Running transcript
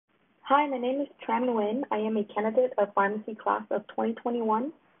Hi, my name is Tram Nguyen. I am a candidate of pharmacy class of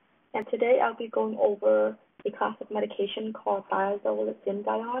 2021, and today I'll be going over a class of medication called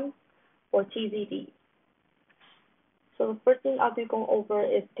Thiazolidinediones, or TZD. So the first thing I'll be going over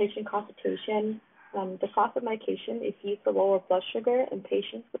is patient consultation. The class of medication is used to lower blood sugar in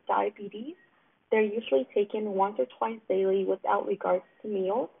patients with diabetes. They're usually taken once or twice daily without regards to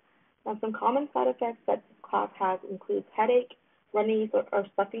meals. Some common side effects that this class has includes headache, runny or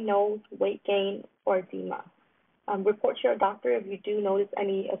stuffy nose, weight gain, or edema. Report to your doctor if you do notice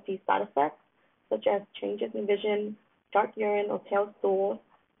any of these side effects, such as changes in vision, dark urine or pale stool,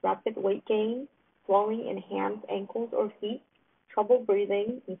 rapid weight gain, swelling in hands, ankles, or feet, trouble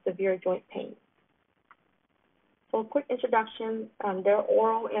breathing, and severe joint pain. So a quick introduction, there are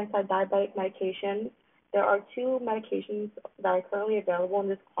oral anti-diabetic medications. There are two medications that are currently available in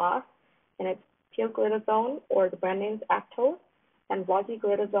this class, and it's Thiazolidinediones, or the brand name is Actos, and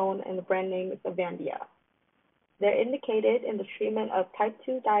Thiazolidinediones, and the brand name is Avandia. They're indicated in the treatment of type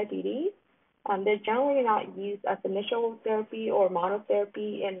 2 diabetes. They're generally not used as initial therapy or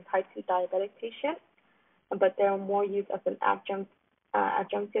monotherapy in type 2 diabetic patients, but they're more used as an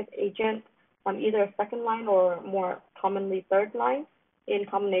adjunctive agent, either a second line or more commonly third line, in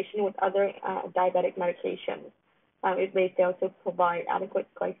combination with other diabetic medications. If they fail to provide adequate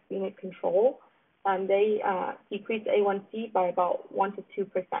glycemic control, they decrease A1C by about 1 to 2%.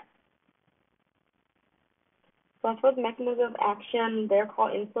 So as for the mechanism of action, they're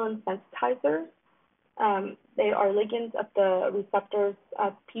called insulin sensitizers. They are ligands of the receptors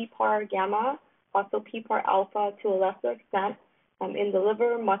of PPAR gamma, also PPAR alpha to a lesser extent, in the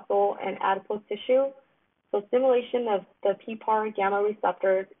liver, muscle, and adipose tissue. So stimulation of the PPAR gamma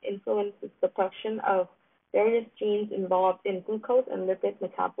receptors influences the production of various genes involved in glucose and lipid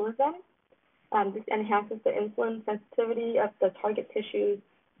metabolism. This enhances the insulin sensitivity of the target tissues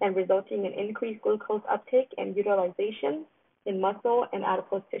and resulting in increased glucose uptake and utilization in muscle and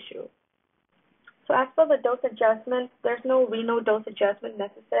adipose tissue. So as for the dose adjustment, there's no renal dose adjustment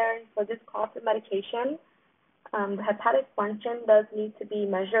necessary for this class of medication. The hepatic function does need to be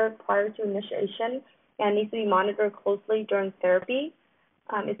measured prior to initiation and needs to be monitored closely during therapy.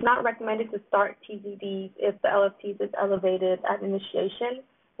 It's not recommended to start TZDs if the LFTs is elevated at initiation,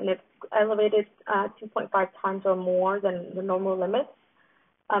 and if elevated 2.5 times or more than the normal limits.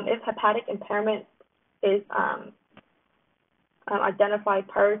 If hepatic impairment is identified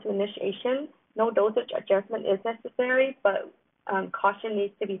prior to initiation, no dosage adjustment is necessary, but caution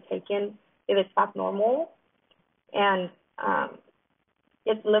needs to be taken if it's abnormal. And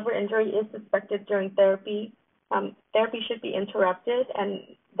if liver injury is suspected during therapy, therapy should be interrupted and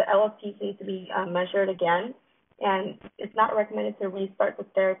the LFTs need to be measured again. And it's not recommended to restart the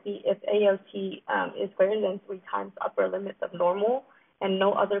therapy if ALT is greater than 3 times the upper limits of normal and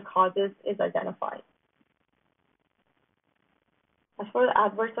no other causes is identified. As for the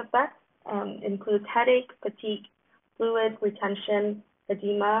adverse effects, includes headache, fatigue, fluid retention,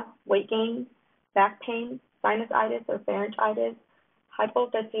 edema, weight gain, back pain, sinusitis or pharyngitis,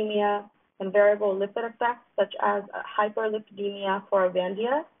 hypoglycemia, and variable lipid effects such as hyperlipidemia for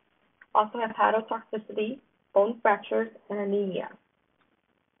Avandia, also hepatotoxicity, bone fractures, and anemia.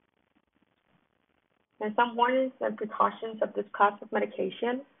 And some warnings and precautions of this class of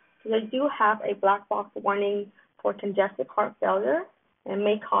medication. So they do have a black box warning for congestive heart failure and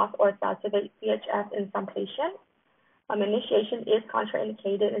may cause or exacerbate CHF in some patients. Initiation is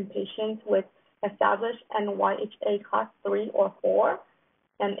contraindicated in patients with established NYHA class 3 or 4.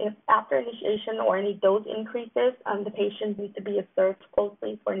 And if after initiation or any dose increases, the patient needs to be observed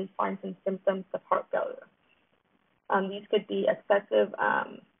closely for any signs and symptoms of heart failure. These could be excessive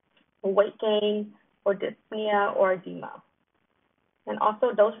weight gain or dyspnea or edema. And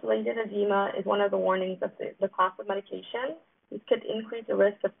also dose-related edema is one of the warnings of the class of medication. This could increase the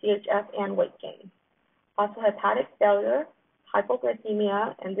risk of CHF and weight gain. Also hepatic failure,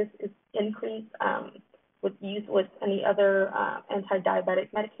 hypoglycemia, and this is increased with use with any other anti-diabetic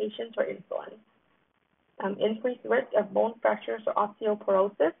medications or insulin. Increased risk of bone fractures or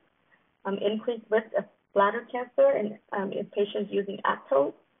osteoporosis, increased risk of bladder cancer in patients using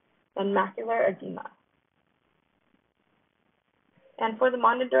Actos, and macular edema. And for the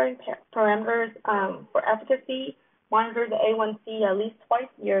monitoring parameters, for efficacy, monitor the A1C at least twice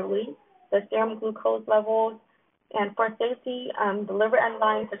yearly, the serum glucose levels, and for safety, the liver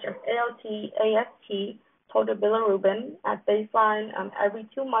enzymes such as ALT, AST, total bilirubin at baseline every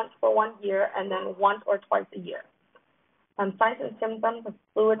 2 months for 1 year, and then once or twice a year. Signs and symptoms of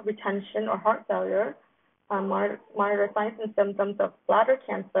fluid retention or heart failure, monitor signs and symptoms of bladder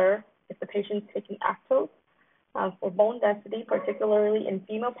cancer if the patient is taking Actos, for bone density, particularly in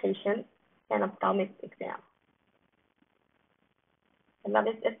female patients, and ophthalmic exam. And that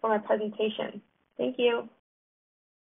is it for my presentation. Thank you.